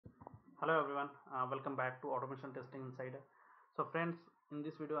Hello everyone, welcome back to Automation Testing Insider. So friends, in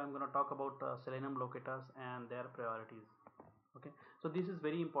this video I'm going to talk about Selenium locators and their priorities. Okay, so this is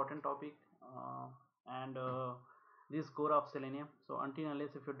very important topic and this core of Selenium. So until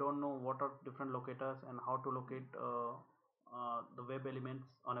unless if you don't know what are different locators and how to locate the web elements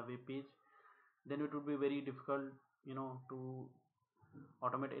on a web page, then it would be very difficult, to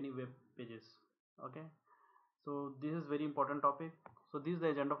automate any web pages. Okay, so this is very important topic. So this is the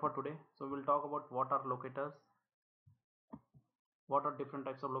agenda for today. So we'll talk about what are locators, what are different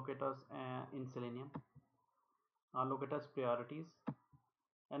types of locators in Selenium, locators priorities,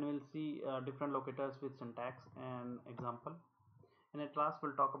 and we'll see different locators with syntax and example. And at last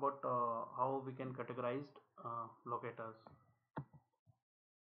we'll talk about how we can categorize locators.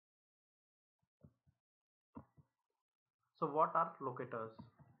 So what are locators?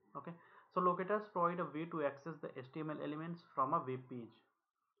 Okay, so locators provide a way to access the HTML elements from a web page.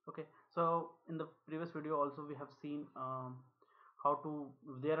 Okay, so in the previous video also we have seen how to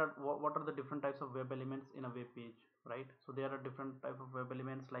what are the different types of web elements in a web page, right? So there are different type of web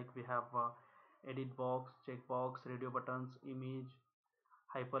elements, like we have edit box, checkbox, radio buttons, image,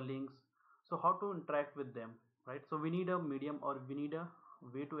 hyperlinks. So how to interact with them, right? So we need a medium, or we need a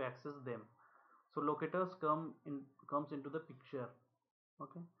way to access them. So locators comes into the picture.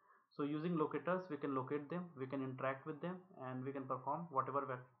 Okay, so using locators we can locate them, we can interact with them, and we can perform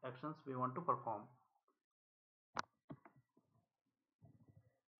whatever actions we want to perform.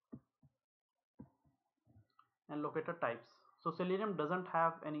 And locator types. So Selenium doesn't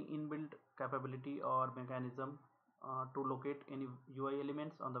have any inbuilt capability or mechanism to locate any UI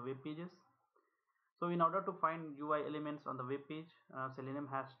elements on the web pages. So in order to find UI elements on the web page, Selenium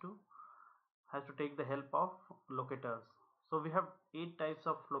has to take the help of locators. So we have 8 types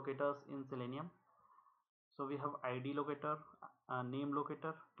of locators in Selenium. So we have ID locator, name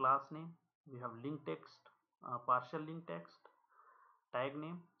locator, class name, we have link text, partial link text, tag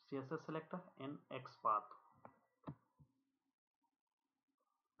name, CSS selector, and xpath.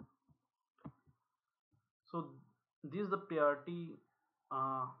 So these are the priorities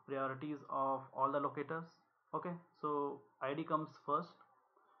of all the locators. Okay, so ID comes first,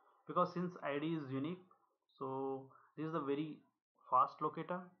 because since ID is unique, so this is a very fast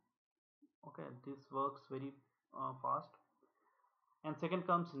locator. Okay, this works very fast. And second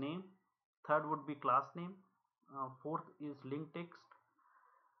comes name, third would be class name, fourth is link text.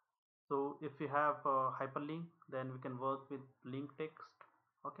 So if we have hyperlink, then we can work with link text.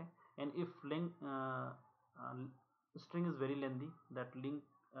 Okay, and if link string is very lengthy, that link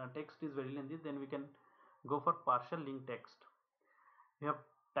text is very lengthy, then we can go for partial link text. We have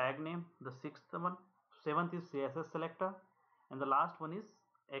tag name, the sixth one, seventh is css selector, and the last one is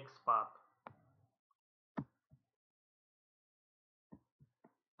xpath.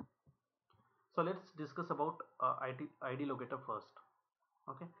 So let's discuss about ID locator first.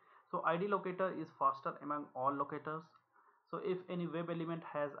 Okay, so ID locator is faster among all locators. So if any web element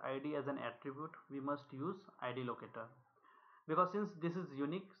has ID as an attribute, we must use ID locator, because since this is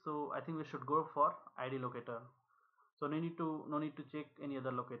unique, so I think we should go for ID locator. So no need to check any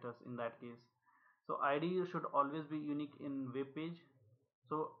other locators in that case. So ID should always be unique in web page.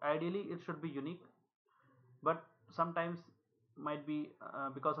 So ideally it should be unique, but sometimes might be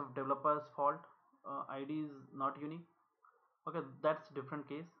because of developers fault, ID is not unique. Okay, that's different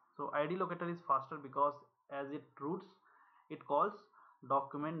case. So ID locator is faster because as it roots, it calls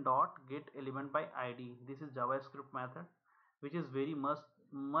document dot get element by ID. This is JavaScript method, which is very much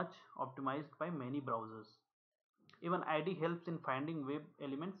optimized by many browsers. Even ID helps in finding web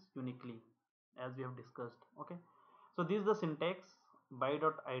elements uniquely, as we have discussed. Okay, so this is the syntax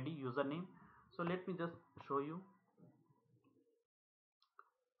by.id username. So let me just show you.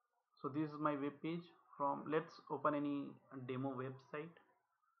 So this is my web page. From let's open any demo website.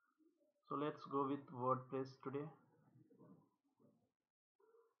 So let's go with WordPress today.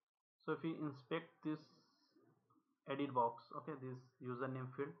 So if we inspect this edit box, okay, this username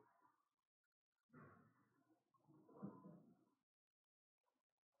field,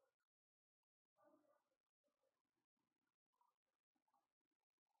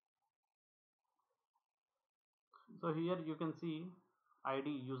 so here you can see ID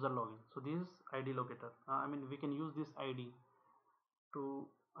user login. So this is ID locator. I mean, we can use this to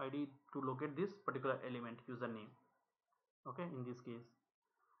ID to locate this particular element username. Okay, in this case,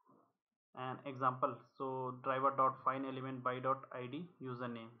 an example. So driver dot find element by dot ID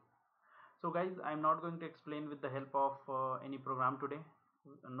username. So guys, I'm not going to explain with the help of any program today,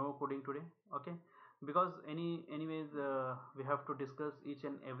 no coding today. Okay, because anyways we have to discuss each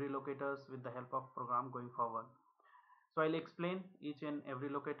and every locators with the help of program going forward. So I'll explain each and every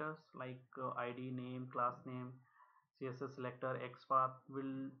locators like id, name, class name, cssSelector, xpath.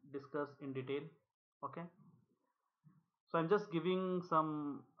 We'll discuss in detail. Okay, so I'm just giving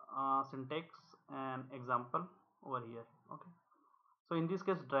some syntax and example over here. Okay, so in this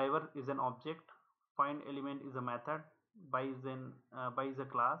case, driver is an object, find element is a method, by is a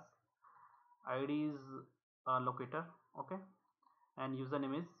class, id is a locator. Okay, and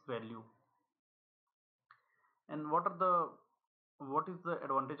username is value. And what is the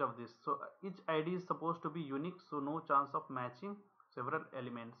advantage of this? So each id is supposed to be unique, so no chance of matching several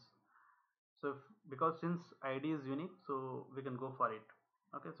elements. So because since id is unique, so we can go for it.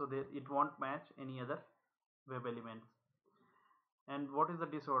 Okay, so it won't match any other web elements. And what is the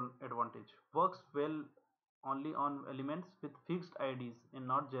disadvantage? Works well only on elements with fixed ids and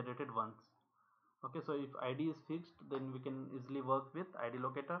not generated ones. Okay, so if id is fixed, then we can easily work with id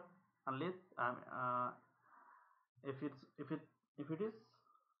locator, unless if it is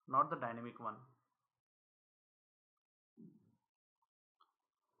not the dynamic one.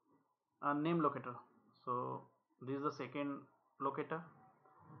 Name locator. So this is the second locator.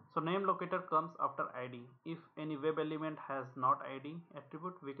 So name locator comes after id. If any web element has not id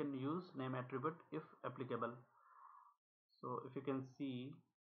attribute, we can use name attribute if applicable. So if you can see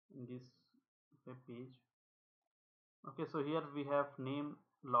in this web page, okay, so here we have name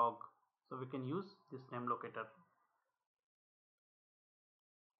log, so we can use this name locator.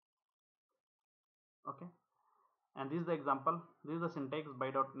 Okay, and this is the example. This is the syntax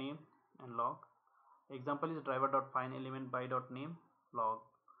by dot name and log. Example is driver dot find element by dot name log.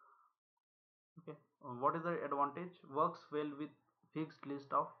 Okay, what is the advantage? Works well with fixed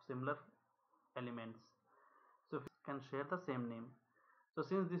list of similar elements, so can share the same name. So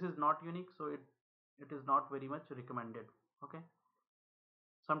since this is not unique, so it is not very much recommended. Okay,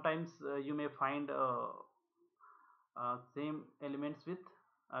 sometimes you may find same elements with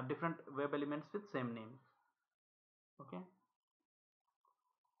different web elements with same name. Okay,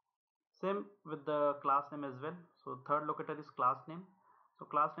 same with the class name as well. So third locator is class name. So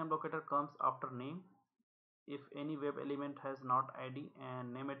class name locator comes after name. If any web element has not id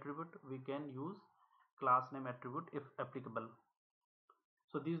and name attribute, we can use class name attribute if applicable.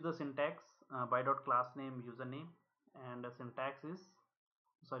 So this is the syntax by dot class name username, and the syntax is,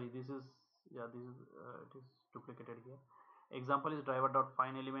 sorry, this is, yeah, this is it is duplicated here. Example is driver dot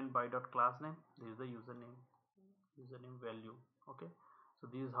find element by dot class name. This is the username value. Okay, so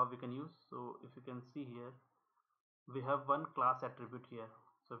this is how we can use. So if you can see here, we have one class attribute here,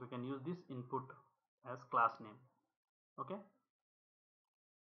 so we can use this input as class name. Okay,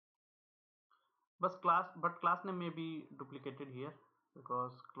 but class name may be duplicated here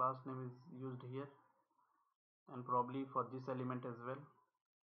because class name is used here, and probably for this element as well.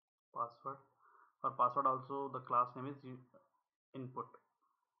 Password, for password also the class name is input.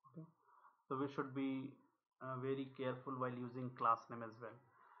 Okay, so we should be very careful while using class name as well.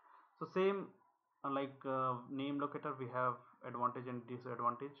 So same like name locator, we have advantage and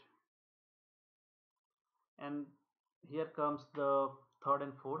disadvantage. And here comes the third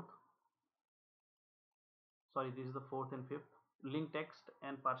and fourth, sorry, this is the fourth and fifth, link text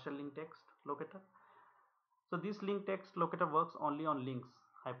and partial link text locator. So this link text locator works only on links,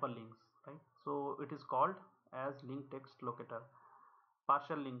 hyperlinks, right? So it is called as link text locator,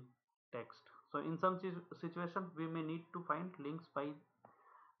 partial link text. So in some situation we may need to find links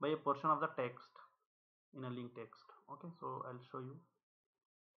by a portion of the text in a link text. Okay, so I'll show you.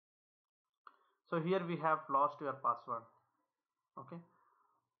 So here we have lost your password. Okay,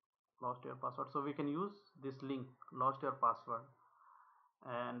 lost your password, so we can use this link lost your password.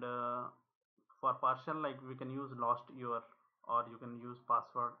 And for partial, like we can use lost your, or you can use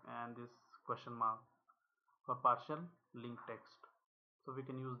password and this question mark for partial link text. So we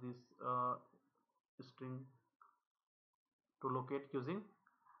can use this string to locate using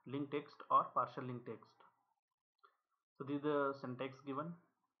link text or partial link text. So this is the syntax given.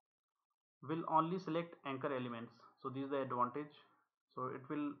 Will only select anchor elements, so this is the advantage. So it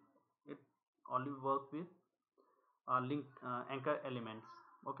only work with link anchor elements.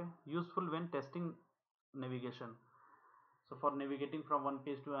 Okay, useful when testing navigation. So for navigating from one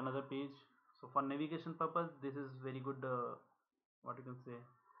page to another page, so for navigation purpose, this is very good, what you can say,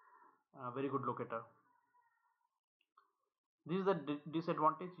 very good locator. This is the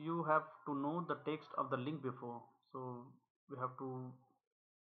disadvantage. You have to know the text of the link before, so we have to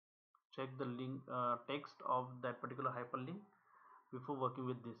check the link text of that particular hyperlink before working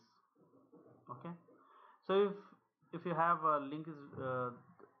with this. Okay, so if you have a link is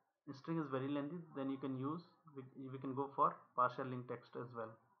string is very lengthy, then you can use, we can go for partial link text as well.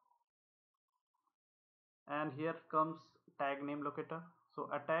 And here comes tag name locator. So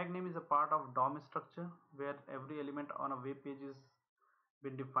a tag name is a part of DOM structure where every element on a web page is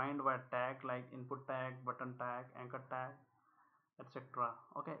been defined by a tag like input tag, button tag, anchor tag, etc.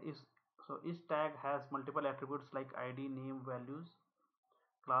 Okay, so each tag has multiple attributes like id, name, values,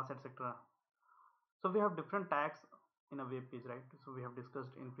 class, etc. So we have different tags in a web page, right? So we have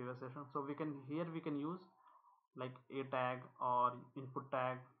discussed in previous session. So we can use like a tag or input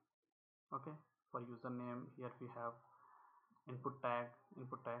tag. Okay, for username here we have input tag.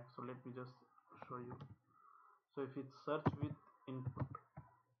 So let me just show you. So if it's search with input,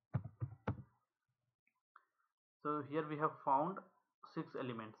 so here we have found 6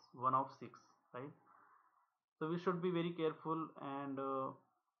 elements, 1 of 6, right? So we should be very careful, and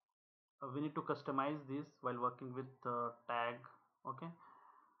we need to customize this while working with tag. Okay,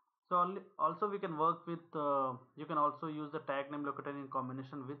 so also we can work with you can also use the tag name locator in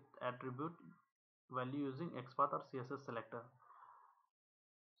combination with attribute value using xpath or cssSelector.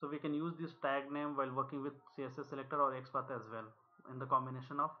 So we can use this tag name while working with cssSelector or xpath as well, in the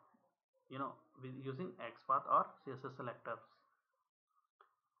combination of with using xpath or cssSelectors.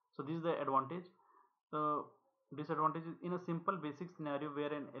 So this is the advantage. The disadvantage is, in a simple basic scenario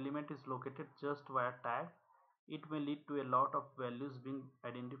where an element is located just via tag, it may lead to a lot of values being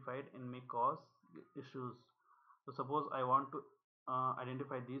identified and may cause issues. So suppose I want to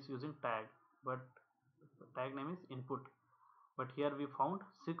identify this using tag, but tag name is input, but here we found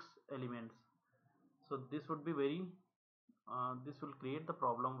 6 elements. So this would be very this will create the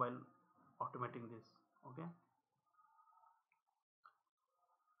problem while automating this. Okay,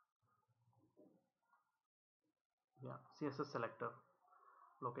 yeah, cssSelector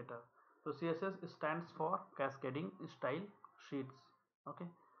locator. So css stands for cascading style sheets. Okay,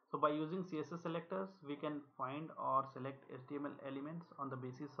 so by using css selectors we can find or select html elements on the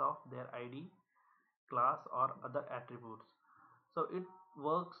basis of their id, class, or other attributes. So it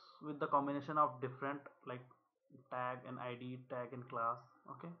works with the combination of different like tag and id, tag and class.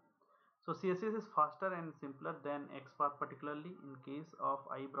 Okay, so css is faster and simpler than xpath, particularly in case of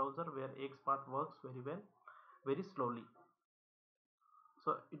IE browser where xpath works very well, very slowly.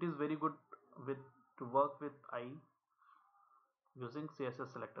 So it is very good with to work with IE using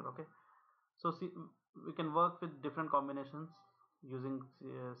cssSelector. Okay, so see, we can work with different combinations using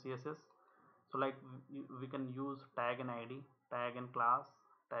css. So like we can use tag and id, tag and class,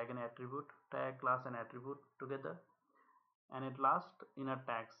 tag and attribute, tag, class and attribute together, and at last in a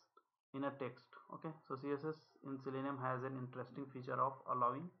text. Okay, so css in Selenium has an interesting feature of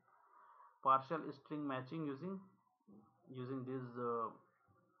allowing partial string matching using these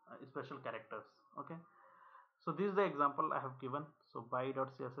special characters. Okay, so this is the example I have given. So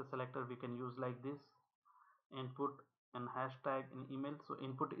by.cssSelector we can use like this: input and hashtag in email. So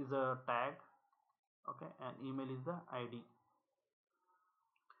input is a tag, okay, and email is the id.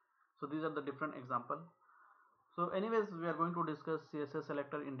 So these are the different example. So anyways, we are going to discuss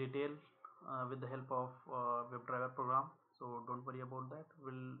cssSelector in detail with the help of WebDriver program. So don't worry about that.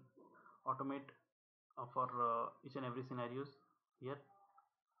 We'll automate for each and every scenarios here.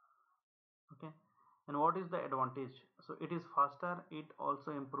 Okay, and what is the advantage? So it is faster. It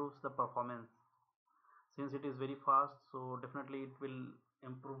also improves the performance. Since it is very fast, so definitely it will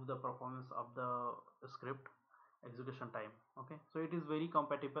improve the performance of the script execution time. Okay, so it is very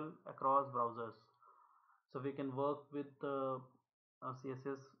compatible across browsers. So we can work with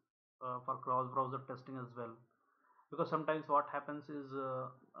css for cross browser testing as well, because sometimes what happens is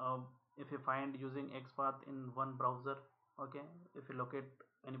if you find using xpath in one browser, okay, if you locate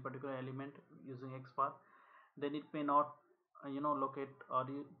any particular element using xpath, then it may not locate, or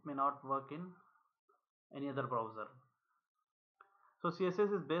it may not work in any other browser. So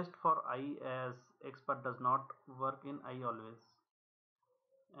css is best for IE as xpath does not work in IE always.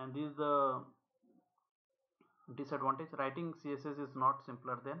 And this is the disadvantage: writing css is not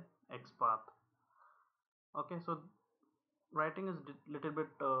simpler than xpath. Okay, so writing is little bit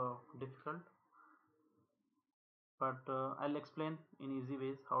difficult, but I'll explain in easy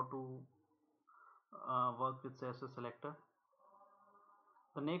ways how to work with cssSelector.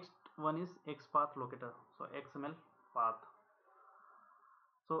 The next one is xpath locator, so xml path.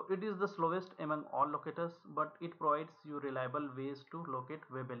 So it is the slowest among all locators, but it provides you reliable ways to locate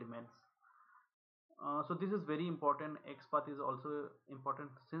web elements. So this is very important. xpath is also important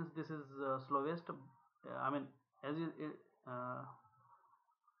since this is slowest. I mean, as uh,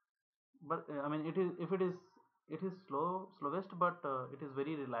 but I mean, it is, if it is slowest, but it is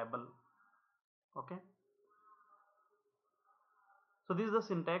very reliable. Okay, so this is the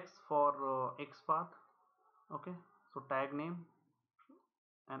syntax for xpath. Okay, so tag name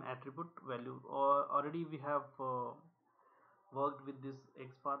an attribute value. Or already we have worked with this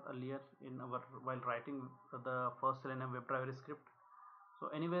xpath earlier in our while writing the first Selenium WebDriver script. So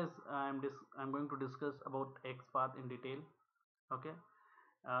anyways, I'm going to discuss about xpath in detail. Okay.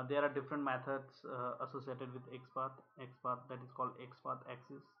 There are different methods associated with xpath that is called xpath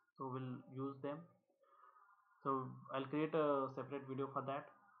axis, so we'll use them. So I'll create a separate video for that.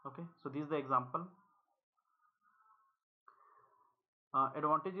 Okay, so this is the example.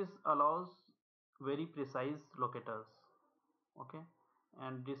 Advantages allows very precise locators. Okay,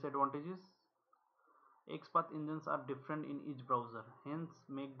 and disadvantages: xpath engines are different in each browser, hence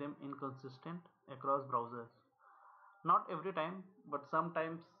make them inconsistent across browsers. Not every time, but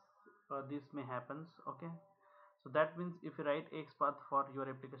sometimes this may happens. Okay, so that means if you write xpath for your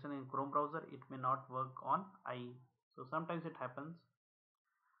application in Chrome browser, it may not work on IE. So sometimes it happens.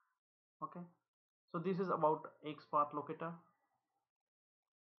 Okay, so this is about xpath locator,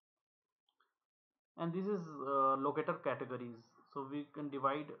 and this is locator categories. So we can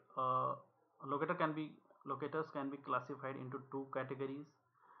divide locators can be classified into two categories: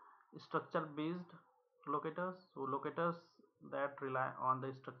 structure based locators, so locators that rely on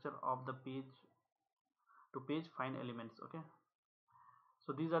the structure of the page to page find elements. Okay,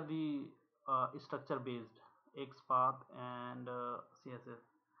 so these are the structure based xpath and css.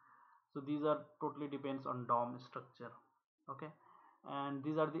 So these are totally depends on DOM structure. Okay, and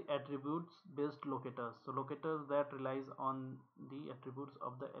these are the attributes based locators, so locators that relies on the attributes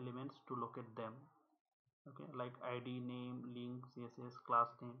of the elements to locate them. Okay, like id, name, link, css, class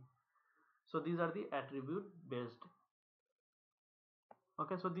name. So these are the attribute based.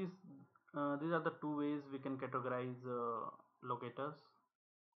 Okay, so these are the two ways we can categorize locators.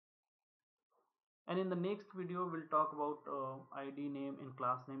 And in the next video we'll talk about id, name and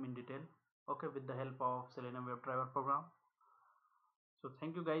class name in detail. Okay, with the help of Selenium WebDriver program. So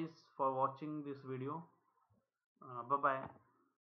thank you guys for watching this video. Bye bye.